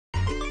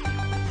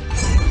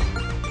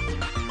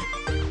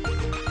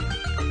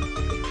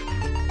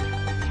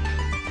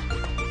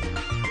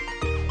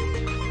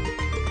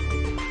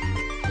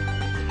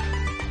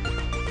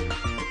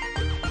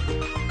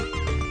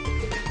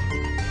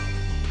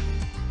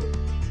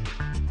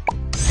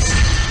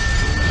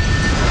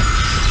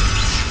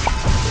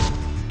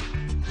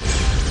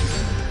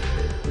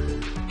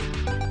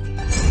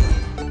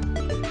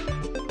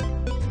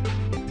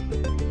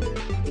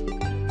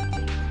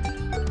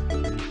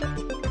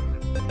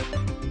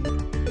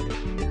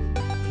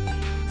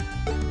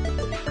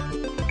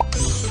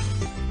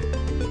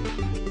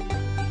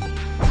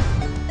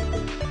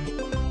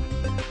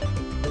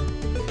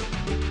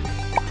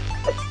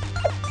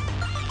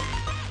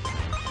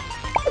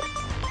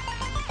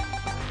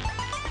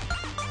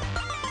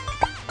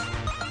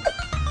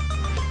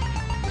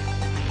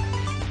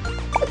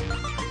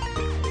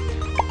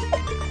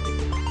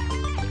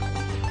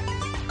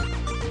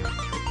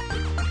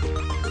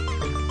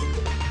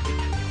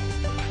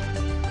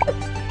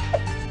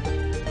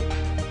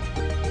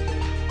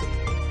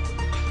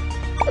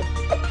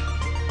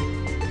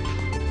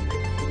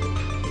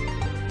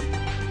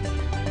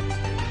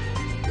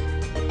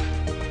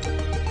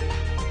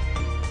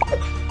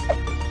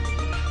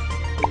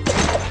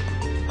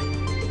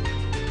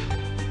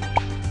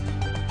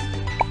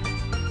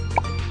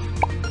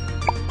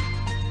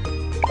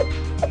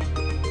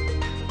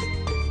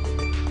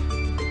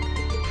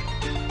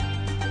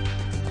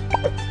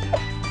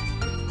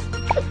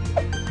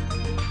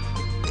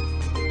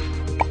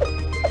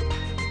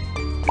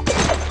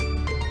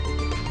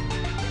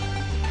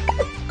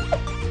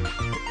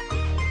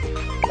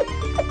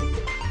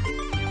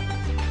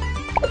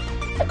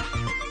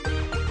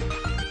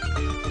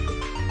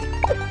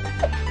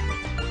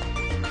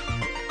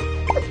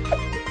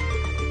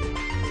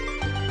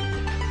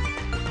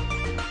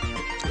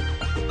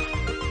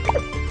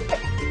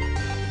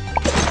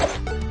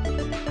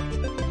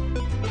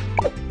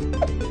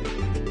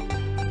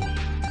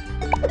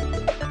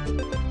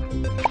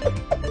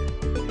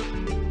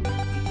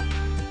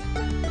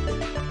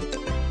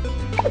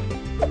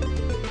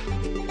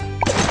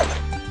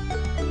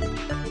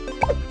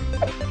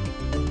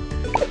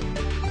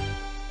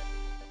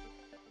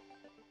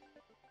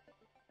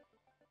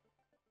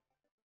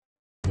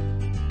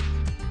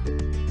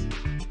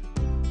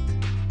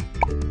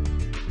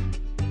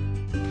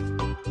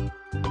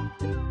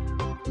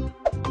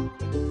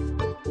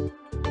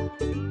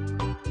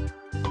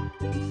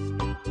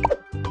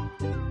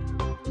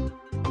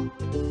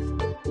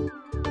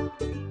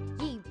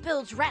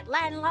bilge, rat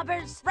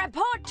landlubbers.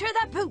 Report to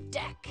the poop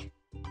deck.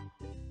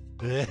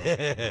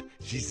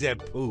 She said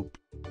poop.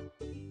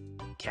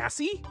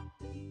 Cassie?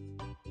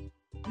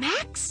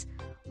 Max,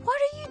 what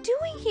are you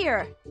doing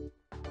here?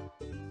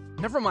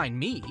 Never mind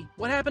me.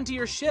 What happened to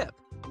your ship?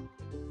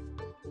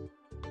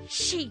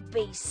 She'd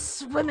be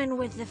swimming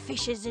with the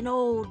fishes in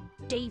old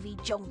Davy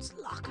Jones'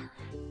 locker.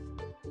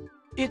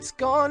 It's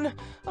gone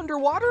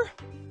underwater?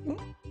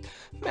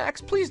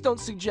 Max, please don't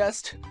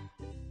suggest.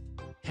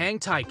 Hang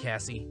tight,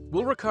 Cassie.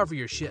 We'll recover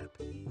your ship.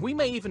 We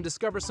may even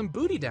discover some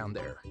booty down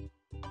there.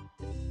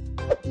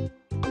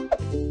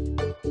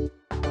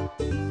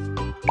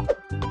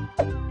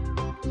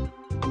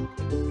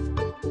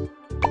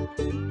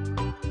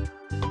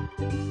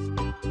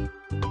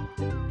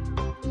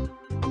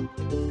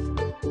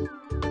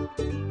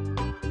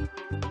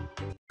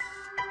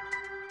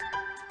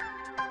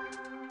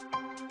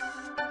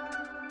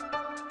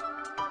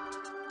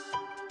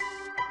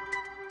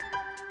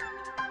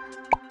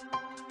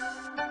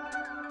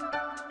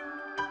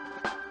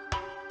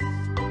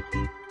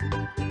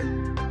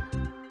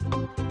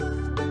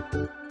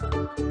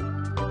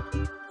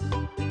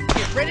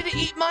 Ready to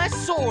eat my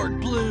sword,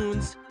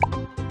 Bloons!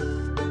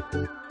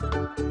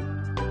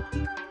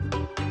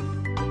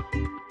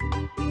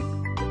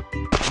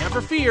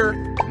 Never fear,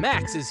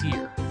 Max is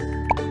here.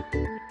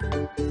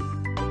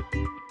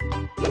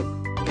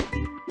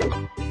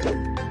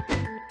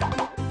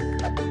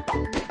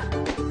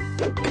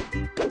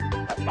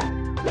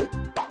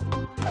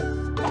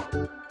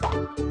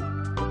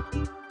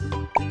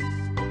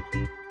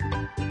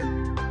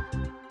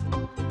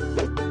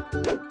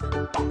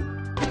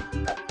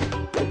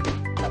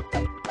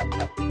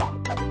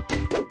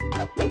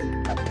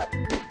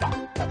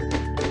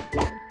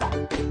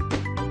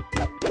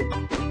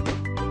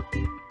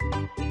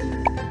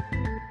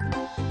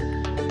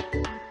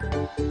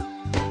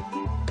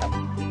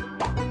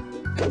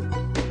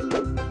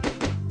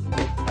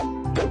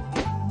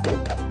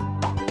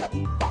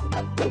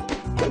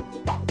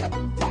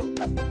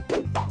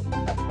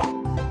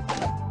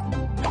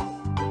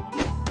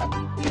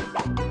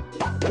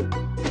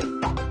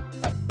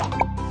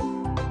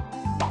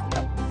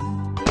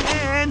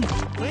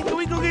 When can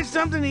we go get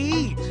something to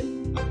eat?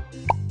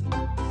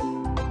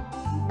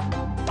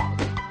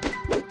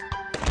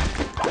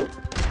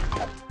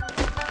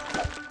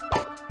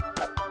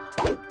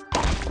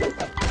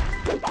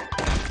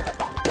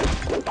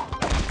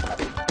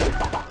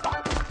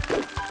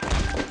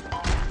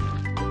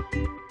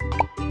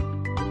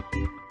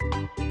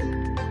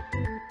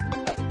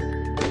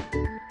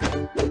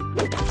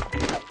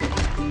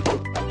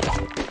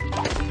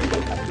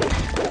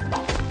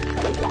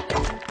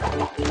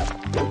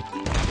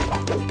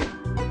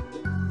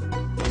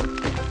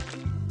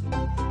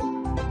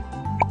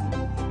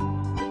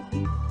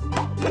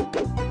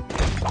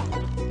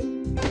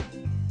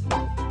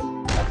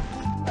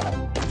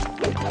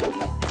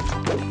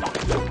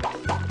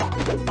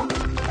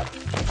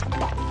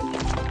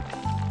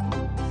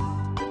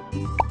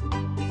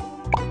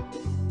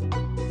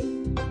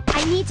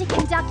 I need to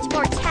conduct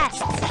more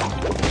tests.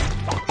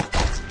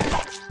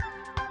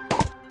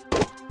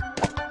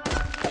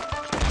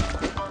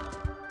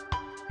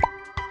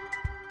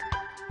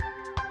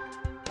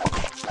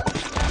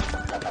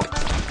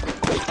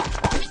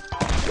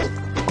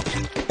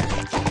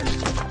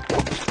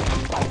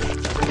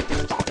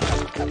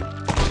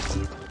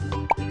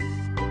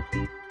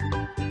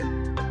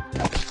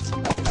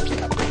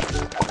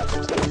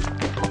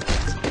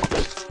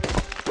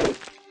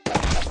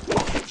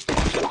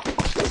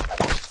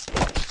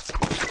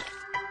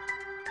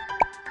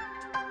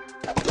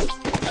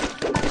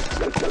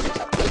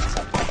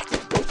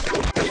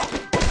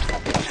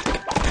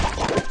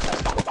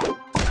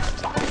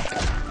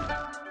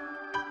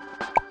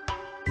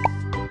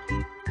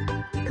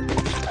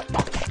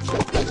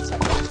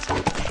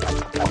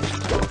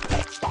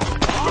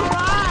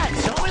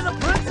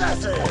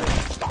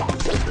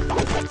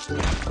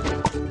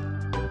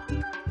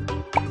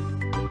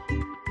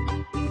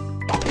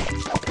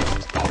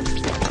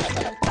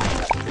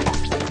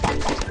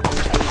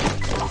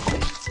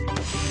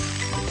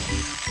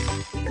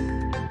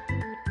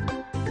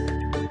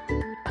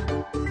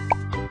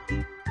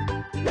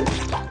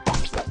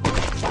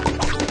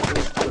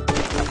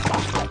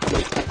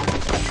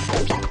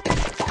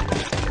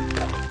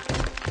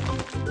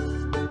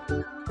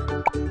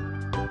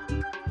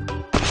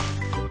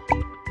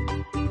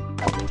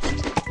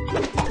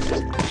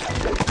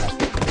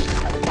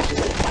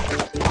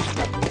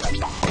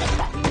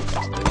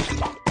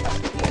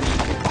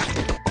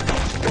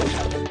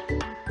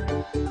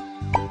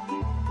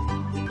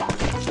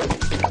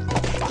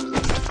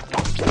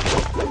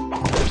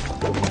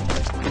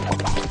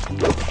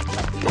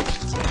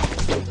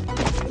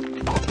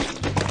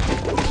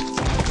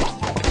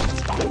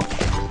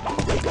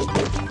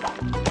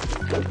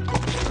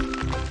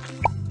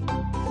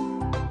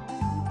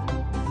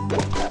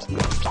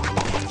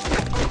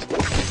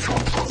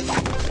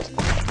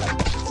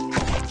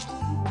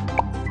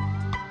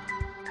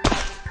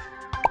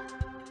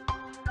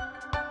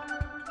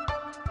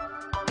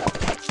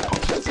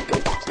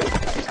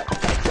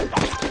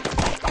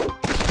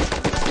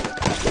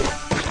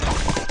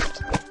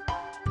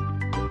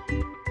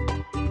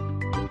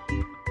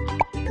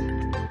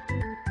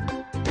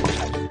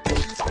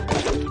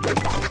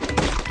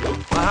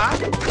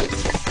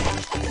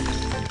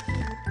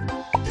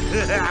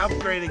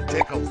 Upgrading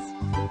tickles.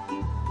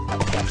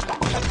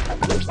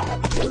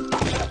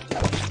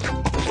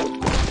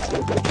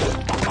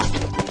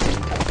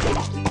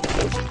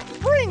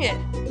 Bring it!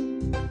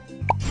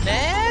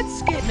 Mad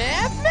skip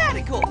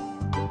mathematical!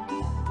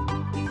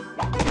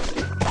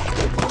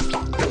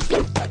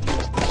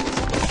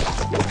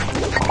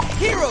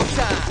 Hero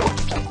time!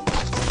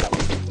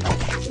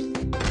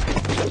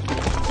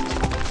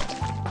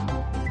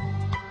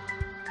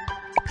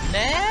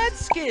 Mad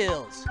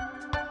skills!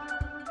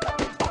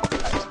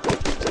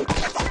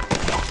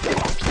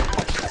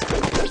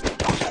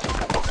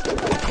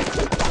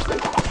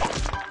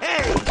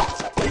 Hey!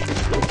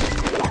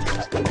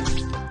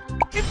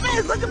 Hey,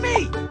 Fizz, look at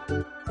me!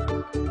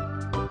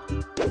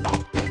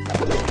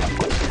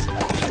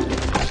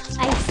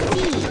 I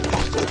see.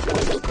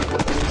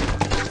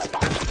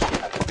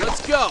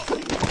 Let's go!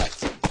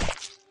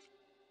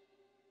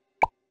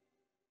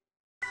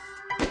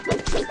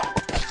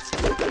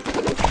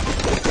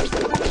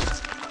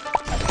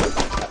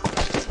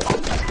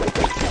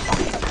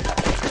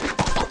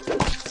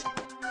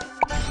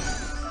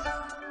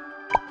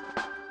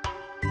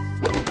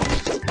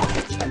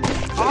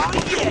 Oh,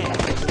 yeah!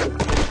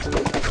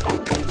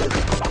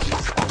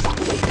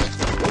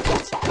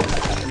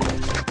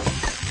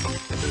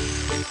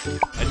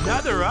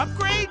 Another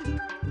upgrade?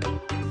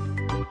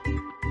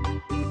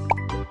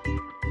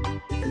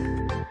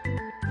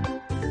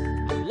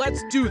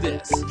 Let's do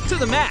this! To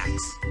the max!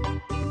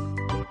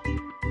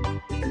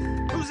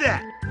 Who's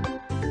that?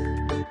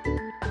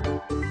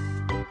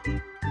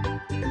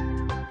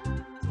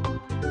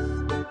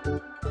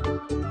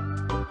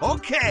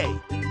 Okay.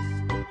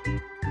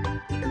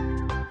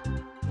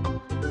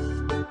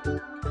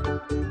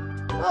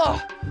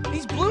 Ugh,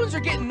 these balloons are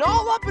getting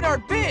all up in our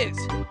biz!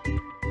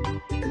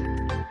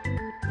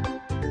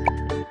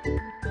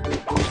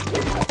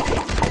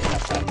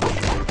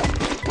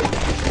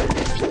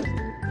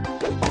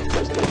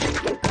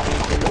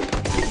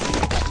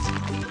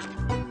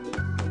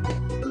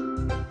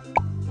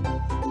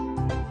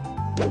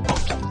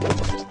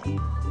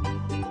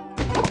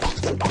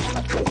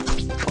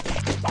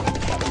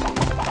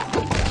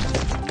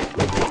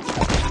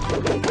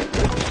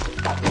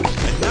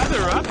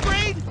 Another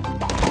upgrade?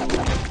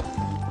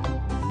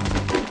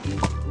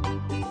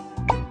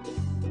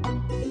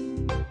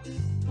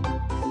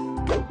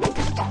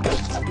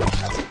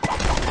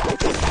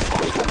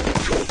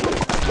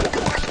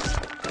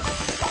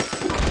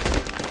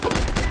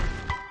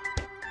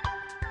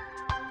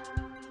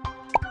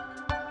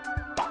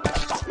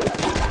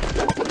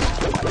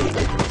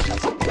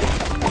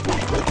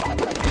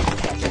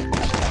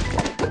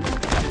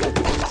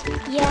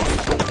 Yes.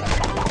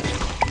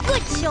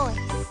 Good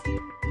choice.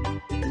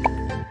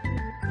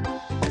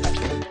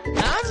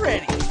 I'm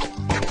ready!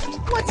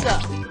 What's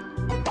up?